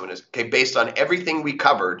ask someone is, okay, based on everything we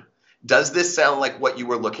covered, does this sound like what you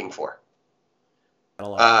were looking for?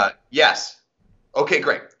 Yes. Okay,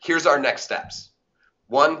 great. Here's our next steps.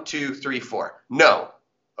 1, 2, 3, 4. No.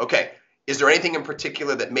 Okay. Is there anything in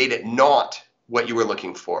particular that made it not what you were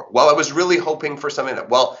looking for? Well, I was really hoping for something that,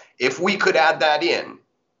 well, if we could add that in,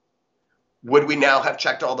 would we now have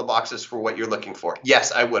checked all the boxes for what you're looking for?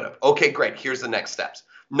 Yes, I would have. Okay, great. Here's the next steps.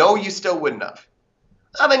 No, you still wouldn't have.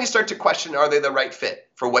 And then you start to question, are they the right fit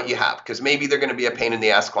for what you have? Because maybe they're going to be a pain in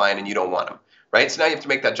the ass client and you don't want them, right? So now you have to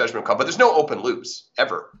make that judgment call. But there's no open loops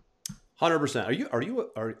ever. 100%.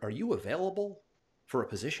 Are you available for a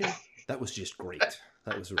position? That was just great.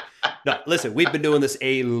 No, listen, we've been doing this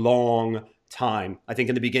a long time. I think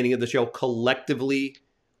in the beginning of the show, collectively,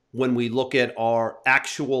 when we look at our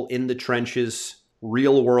actual in the trenches,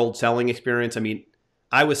 real world selling experience, I mean,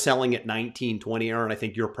 I was selling at 19, 20, Aaron. I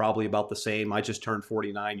think you're probably about the same. I just turned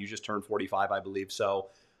 49. You just turned 45, I believe. So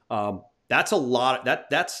that's a lot.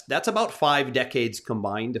 That's about 5 decades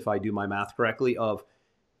combined, if I do my math correctly, of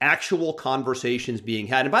actual conversations being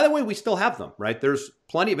had. And by the way, we still have them, right? There's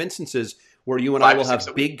plenty of instances where you and I will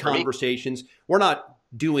have big conversations. We're not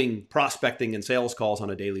doing prospecting and sales calls on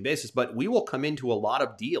a daily basis, but we will come into a lot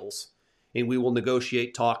of deals and we will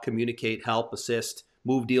negotiate, talk, communicate, help, assist,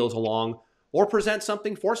 move deals along, or present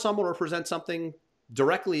something for someone, or present something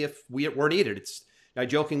directly if we're needed. I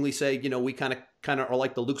jokingly say, we kind of are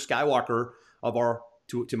like the Luke Skywalker of our,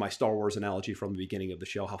 to my Star Wars analogy from the beginning of the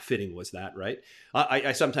show. How fitting was that, right?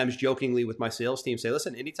 I sometimes jokingly with my sales team say,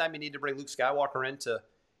 listen, anytime you need to bring Luke Skywalker in to,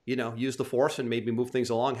 use the Force and maybe move things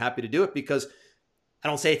along, happy to do it, because I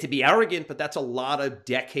don't say it to be arrogant, but that's a lot of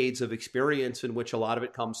decades of experience in which a lot of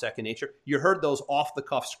it comes second nature. You heard those off the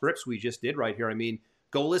cuff scripts we just did right here. I mean,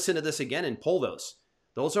 go listen to this again and pull those.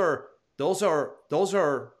 Those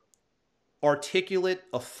are articulate,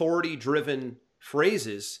 authority-driven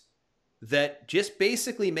phrases that just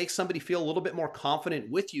basically make somebody feel a little bit more confident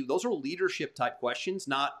with you. Those are leadership type questions,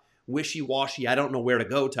 not wishy-washy, I don't know where to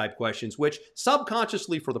go type questions, which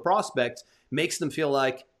subconsciously for the prospects makes them feel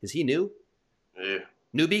like, is he new? Yeah.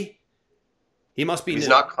 Newbie? He must be If he's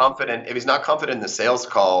new. not confident, if he's not confident in the sales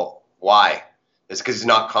call, why? Is it because he's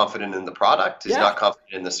not confident in the product? He's not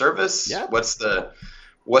confident in the service? Yeah.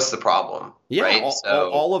 What's the problem? Yeah, right?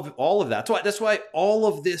 all of that. That's why all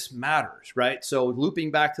of this matters, right? So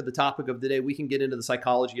looping back to the topic of the day, we can get into the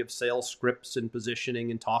psychology of sales scripts and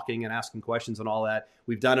positioning and talking and asking questions and all that.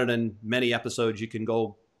 We've done it in many episodes. You can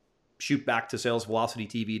go shoot back to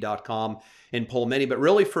salesvelocitytv.com and pull many. But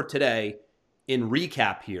really for today, in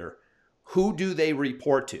recap here, who do they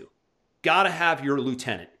report to? Got to have your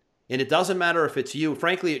lieutenant. And it doesn't matter if it's you.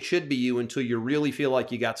 Frankly, it should be you until you really feel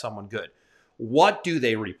like you got someone good. What do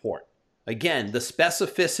they report? Again, the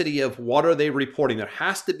specificity of what are they reporting? There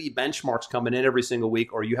has to be benchmarks coming in every single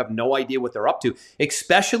week or you have no idea what they're up to,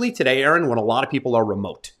 especially today, Aaron, when a lot of people are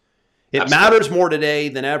remote. It matters more today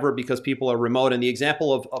than ever because people are remote. And the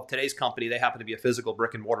example of today's company, they happen to be a physical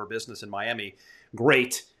brick and mortar business in Miami.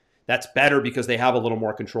 Great. That's better because they have a little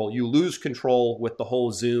more control. You lose control with the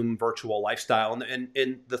whole Zoom virtual lifestyle.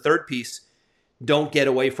 And the third piece, don't get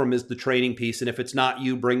away from is the training piece. And if it's not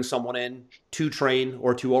you, bring someone in to train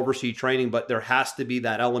or to oversee training. But there has to be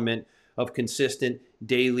that element of consistent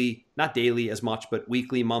daily, not daily as much, but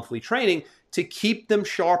weekly, monthly training to keep them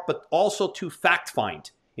sharp, but also to fact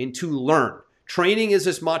find and to learn. Training is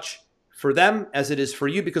as much for them as it is for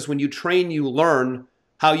you because when you train, you learn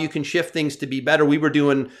how you can shift things to be better.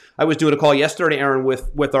 I was doing a call yesterday, Aaron,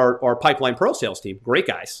 with our Pipeline Pro sales team. Great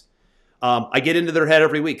guys. I get into their head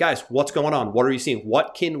every week. Guys, what's going on? What are you seeing?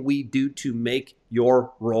 What can we do to make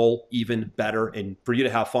your role even better and for you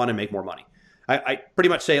to have fun and make more money? I pretty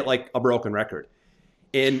much say it like a broken record.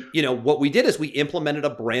 And, what we did is we implemented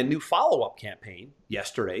a brand new follow-up campaign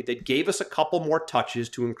yesterday that gave us a couple more touches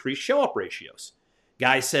to increase show-up ratios.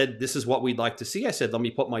 Guy said, this is what we'd like to see. I said, let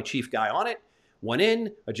me put my chief guy on it. Went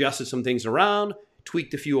in, adjusted some things around,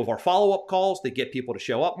 tweaked a few of our follow-up calls that get people to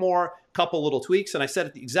show up more, couple little tweaks. And I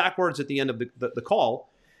said the exact words at the end of the call.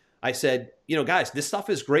 I said, guys, this stuff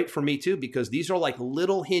is great for me too, because these are like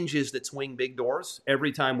little hinges that swing big doors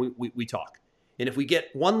every time we talk. And if we get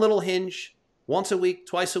one little hinge once a week,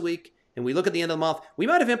 twice a week, and we look at the end of the month, we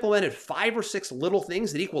might have implemented 5 or 6 little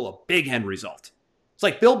things that equal a big end result. It's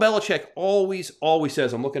like Bill Belichick always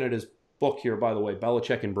says, I'm looking at his book here, by the way,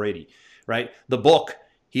 Belichick and Brady, right? The book,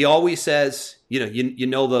 he always says, you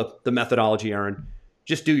know the methodology, Aaron,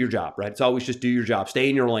 just do your job, right? It's always just do your job, stay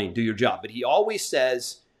in your lane, do your job. But he always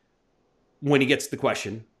says, when he gets the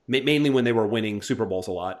question, mainly when they were winning Super Bowls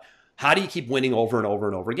a lot, how do you keep winning over and over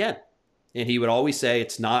and over again? And he would always say,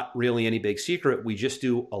 it's not really any big secret. We just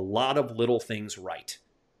do a lot of little things right.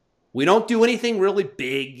 We don't do anything really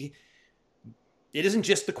big. It isn't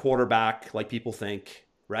just the quarterback like people think,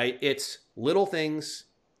 right? It's little things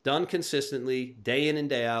done consistently, day in and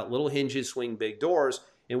day out, little hinges swing big doors.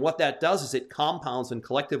 And what that does is it compounds and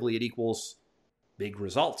collectively it equals big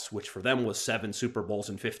results, which for them was 7 Super Bowls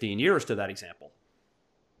in 15 years to that example.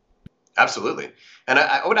 Absolutely. And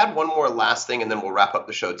I would add one more last thing, and then we'll wrap up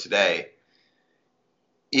the show today,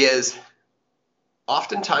 is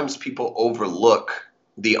oftentimes people overlook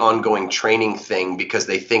the ongoing training thing because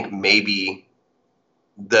they think maybe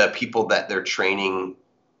the people that they're training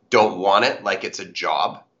don't want it, like it's a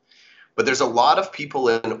job. But there's a lot of people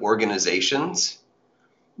in organizations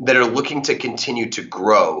that are looking to continue to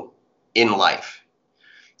grow in life.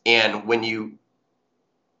 And when you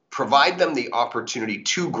provide them the opportunity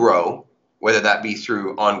to grow, whether that be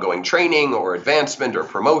through ongoing training or advancement or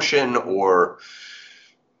promotion or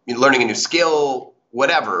learning a new skill,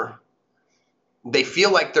 whatever, they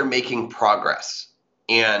feel like they're making progress.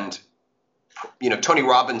 And, Tony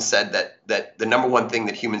Robbins said that the number one thing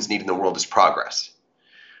that humans need in the world is progress,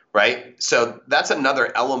 right? So that's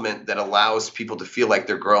another element that allows people to feel like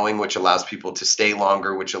they're growing, which allows people to stay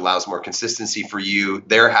longer, which allows more consistency for you.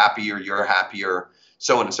 They're happier, you're happier,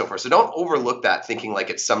 so on and so forth. So don't overlook that thinking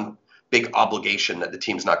like it's some big obligation that the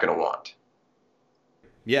team's not going to want.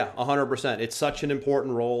 Yeah, 100%. It's such an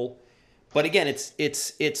important role. But again,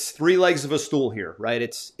 it's 3 legs of a stool here, right?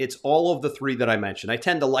 It's all of the 3 that I mentioned. I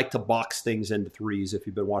tend to like to box things into 3s if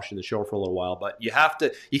you've been watching the show for a little while, but you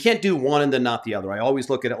can't do one and then not the other. I always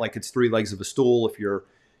look at it like it's 3 legs of a stool.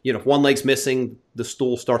 If one leg's missing, the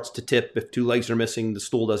stool starts to tip. If 2 legs are missing, the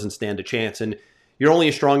stool doesn't stand a chance. And you're only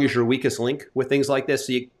as strong as your weakest link with things like this.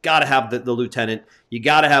 So you got to have the lieutenant, you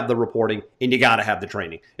got to have the reporting, and you got to have the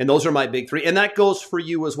training. And those are my big 3. And that goes for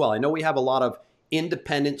you as well. I know we have a lot of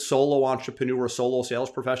independent solo entrepreneur, solo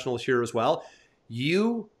sales professionals here as well.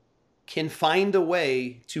 You can find a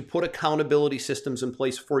way to put accountability systems in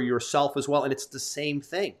place for yourself as well. And it's the same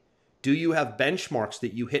thing. Do you have benchmarks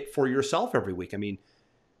that you hit for yourself every week? I mean,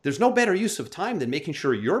 there's no better use of time than making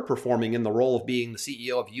sure you're performing in the role of being the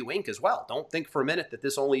CEO of You Inc. as well. Don't think for a minute that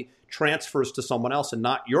this only transfers to someone else and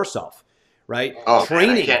not yourself, right? Oh,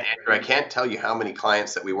 Training. Man, I can't tell you how many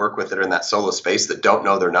clients that we work with that are in that solo space that don't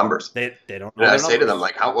know their numbers. They don't know. And I say to them,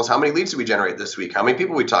 like, how many leads did we generate this week? How many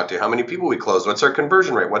people we talked to? How many people we closed? What's our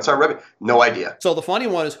conversion rate? What's our revenue? No idea. So the funny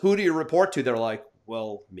one is, who do you report to? They're like,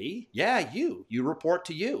 well, me? Yeah, you. You report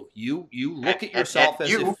to you. You look at yourself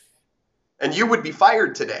as if... And you would be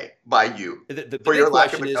fired today by you for your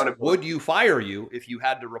lack of accountability. Would you fire you if you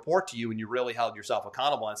had to report to you and you really held yourself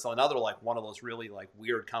accountable? And so another, like, one of those really like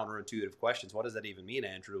weird counterintuitive questions. What does that even mean,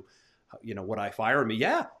 Andrew? Would I fire me?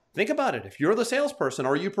 Yeah. Think about it. If you're the salesperson,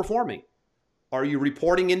 are you performing? Are you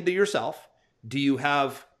reporting into yourself? Do you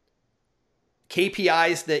have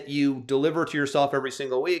KPIs that you deliver to yourself every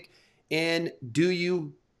single week? And do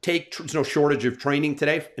you take, there's no shortage of training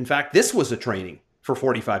today. In fact, this was a training for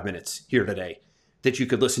 45 minutes here today that you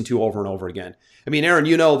could listen to over and over again. I mean, Aaron,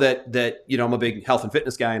 you know that I'm a big health and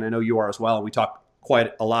fitness guy, and I know you are as well. And we talk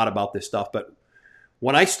quite a lot about this stuff. But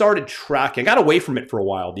when I started tracking, I got away from it for a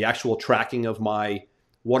while, the actual tracking of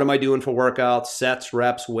what am I doing for workouts, sets,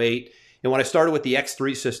 reps, weight. And when I started with the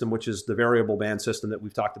X3 system, which is the variable band system that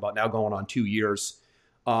we've talked about now going on 2 years,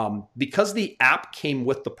 because the app came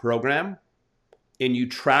with the program, and you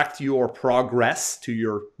tracked your progress, to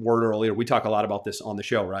your word earlier. We talk a lot about this on the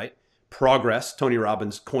show, right? Progress. Tony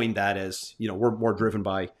Robbins coined that as, we're more driven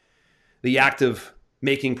by the act of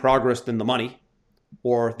making progress than the money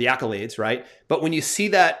or the accolades, right? But when you see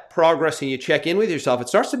that progress and you check in with yourself, it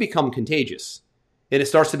starts to become contagious and it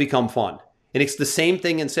starts to become fun. And it's the same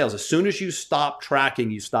thing in sales. As soon as you stop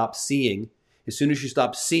tracking, you stop seeing. As soon as you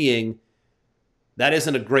stop seeing, that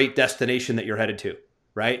isn't a great destination that you're headed to.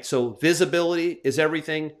 Right? So visibility is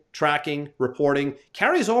everything. Tracking, reporting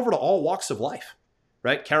carries over to all walks of life,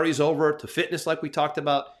 right? Carries over to fitness like we talked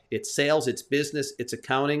about. It's sales, it's business, it's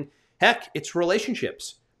accounting. Heck, it's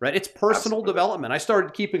relationships, right? It's personal development. I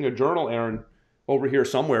started keeping a journal, Aaron, over here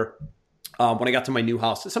somewhere when I got to my new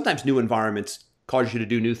house. Sometimes new environments cause you to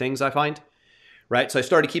do new things, I find, right? So I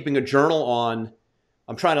started keeping a journal on...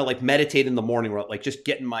 I'm trying to like meditate in the morning, like just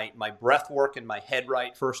getting my breath work and my head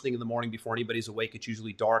right first thing in the morning before anybody's awake. It's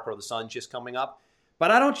usually dark or the sun's just coming up.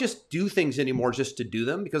 But I don't just do things anymore just to do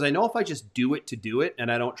them, because I know if I just do it to do it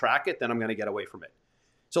and I don't track it, then I'm going to get away from it.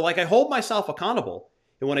 So like I hold myself accountable.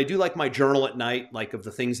 And when I do like my journal at night, like of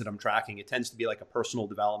the things that I'm tracking, it tends to be like a personal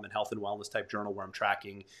development, health and wellness type journal where I'm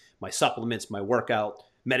tracking my supplements, my workout.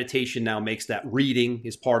 Meditation now makes that. Reading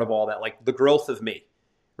is part of all that, like the growth of me,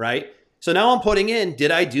 right? So now I'm putting in,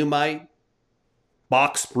 did I do my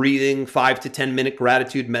box breathing, 5 to 10 minute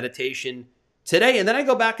gratitude meditation today? And then I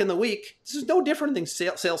go back in the week. This is no different than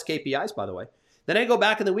sales KPIs, by the way. Then I go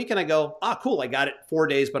back in the week and I go, cool, I got it 4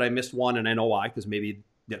 days, but I missed one. And I know why, because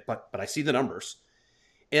but I see the numbers.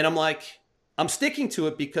 And I'm like, I'm sticking to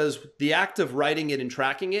it because the act of writing it and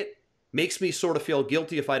tracking it makes me sort of feel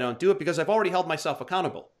guilty if I don't do it, because I've already held myself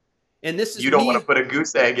accountable. And this is you don't want to put a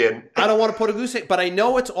goose egg in. I don't want to put a goose egg, but I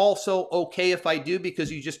know it's also okay if I do,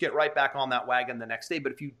 because you just get right back on that wagon the next day.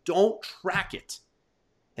 But if you don't track it,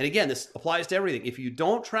 and again, this applies to everything. If you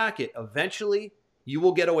don't track it, eventually you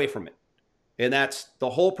will get away from it. And that's the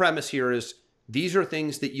whole premise here is these are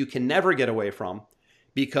things that you can never get away from,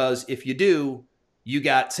 because if you do, you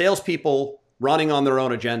got salespeople running on their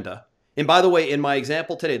own agenda. And by the way, in my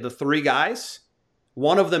example today, the 3 guys,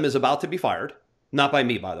 one of them is about to be fired. Not by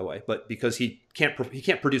me, by the way, but because he can't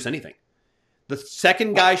produce anything. The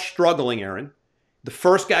second guy's struggling, Aaron. The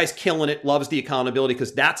first guy's killing it, loves the accountability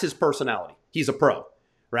because that's his personality. He's a pro,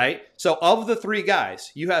 right? So of the 3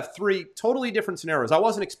 guys, you have 3 totally different scenarios. I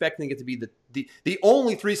wasn't expecting it to be the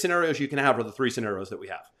only 3 scenarios you can have are the 3 scenarios that we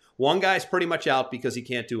have. One guy's pretty much out because he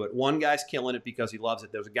can't do it. One guy's killing it because he loves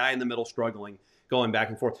it. There's a guy in the middle struggling, going back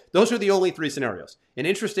and forth. Those are the only 3 scenarios. And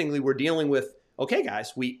interestingly, we're dealing with, okay,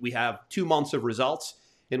 guys, we have 2 months of results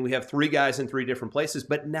and we have 3 guys in 3 different places,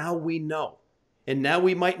 but now we know. And now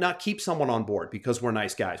we might not keep someone on board because we're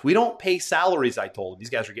nice guys. We don't pay salaries, I told them. These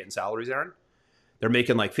guys are getting salaries, Aaron. They're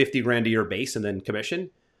making like 50 grand a year base and then commission.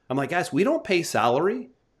 I'm like, guys, we don't pay salary.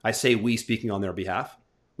 I say we, speaking on their behalf.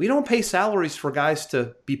 We don't pay salaries for guys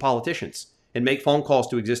to be politicians and make phone calls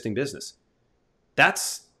to existing business.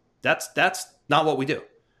 That's not what we do,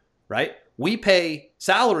 right? We pay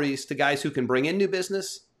salaries to guys who can bring in new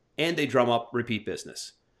business and they drum up repeat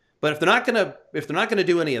business. But if they're not gonna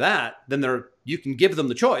do any of that, then you can give them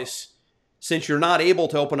the choice. Since you're not able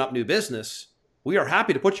to open up new business, we are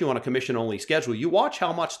happy to put you on a commission-only schedule. You watch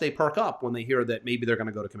how much they perk up when they hear that maybe they're going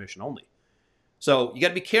to go to commission-only. So you got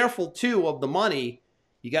to be careful too of the money.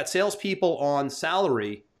 You got salespeople on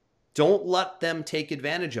salary. Don't let them take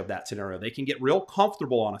advantage of that scenario. They can get real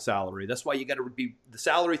comfortable on a salary. That's why you got to be, the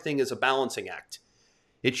salary thing is a balancing act.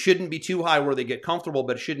 It shouldn't be too high where they get comfortable,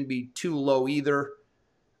 but it shouldn't be too low either.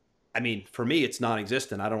 I mean, for me, it's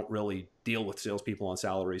non-existent. I don't really deal with salespeople on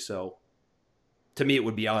salary. So to me, it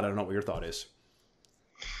would be out. I don't know what your thought is.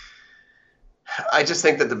 I just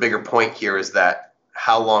think that the bigger point here is that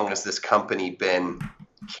how long has this company been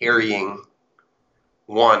carrying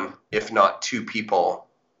one, if not two people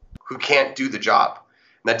who can't do the job?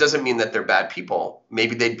 And that doesn't mean that they're bad people.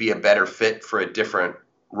 Maybe they'd be a better fit for a different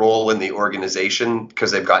role in the organization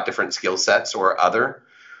because they've got different skill sets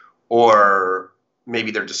or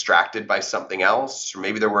maybe they're distracted by something else, or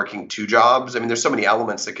maybe they're working two jobs. I mean, there's so many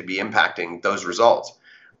elements that could be impacting those results.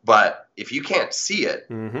 But if you can't see it,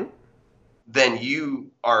 then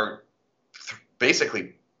you are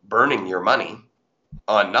basically burning your money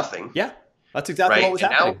on nothing. Yeah, that's exactly what was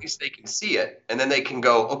happening. And now at least they can see it, and then they can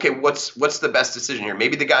go, okay, what's the best decision here?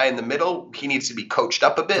 Maybe the guy in the middle, he needs to be coached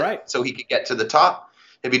up a bit so he could get to the top.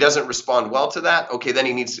 If he doesn't respond well to that, okay, then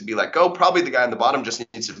he needs to be let go. Probably the guy on the bottom just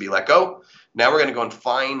needs to be let go. Now we're going to go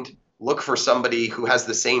and look for somebody who has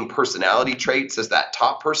the same personality traits as that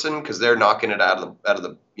top person because they're knocking it out of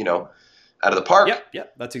the park.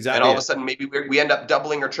 Yep, that's exactly. And all of a sudden, maybe we end up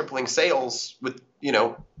doubling or tripling sales with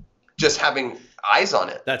just having eyes on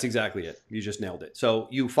it. That's exactly it. You just nailed it. So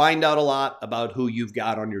you find out a lot about who you've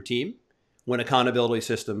got on your team when accountability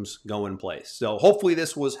systems go in place. So hopefully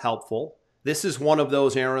this was helpful. This is one of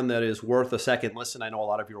those, Aaron, that is worth a second listen. I know a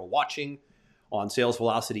lot of you are watching on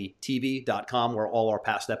salesvelocitytv.com where all our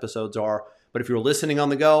past episodes are. But if you're listening on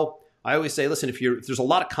the go, I always say, listen, if there's a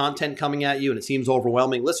lot of content coming at you and it seems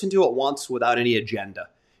overwhelming, listen to it once without any agenda.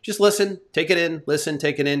 Just listen, take it in, listen,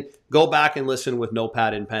 take it in, go back and listen with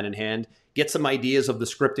notepad and pen in hand. Get some ideas of the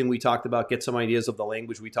scripting we talked about, get some ideas of the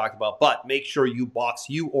language we talked about, but make sure you box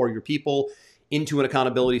you or your people into an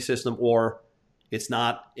accountability system or it's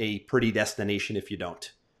not a pretty destination if you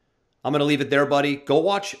don't. I'm going to leave it there, buddy. Go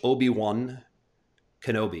watch Obi-Wan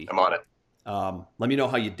Kenobi. I'm on it. Let me know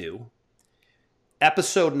how you do.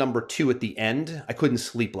 Episode number 2 at the end, I couldn't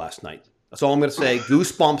sleep last night. That's all I'm going to say.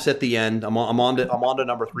 Goosebumps at the end. I'm on to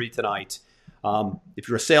number 3 tonight. If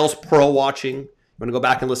you're a sales pro watching, you want to go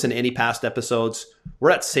back and listen to any past episodes,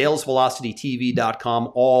 we're at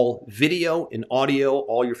salesvelocitytv.com. All video and audio,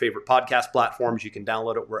 all your favorite podcast platforms. You can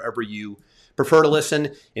download it wherever you prefer to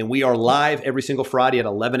listen. And we are live every single Friday at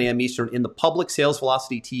 11 a.m. Eastern in the public Sales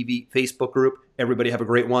Velocity TV Facebook group. Everybody have a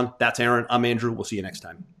great one. That's Aaron. I'm Andrew. We'll see you next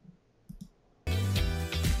time.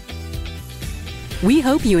 We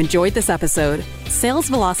hope you enjoyed this episode. Sales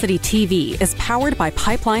Velocity TV is powered by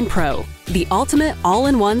Pipeline Pro, the ultimate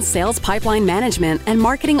all-in-one sales pipeline management and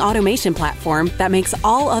marketing automation platform that makes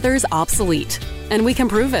all others obsolete. And we can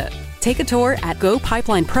prove it. Take a tour at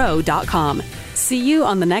gopipelinepro.com. See you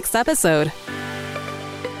on the next episode.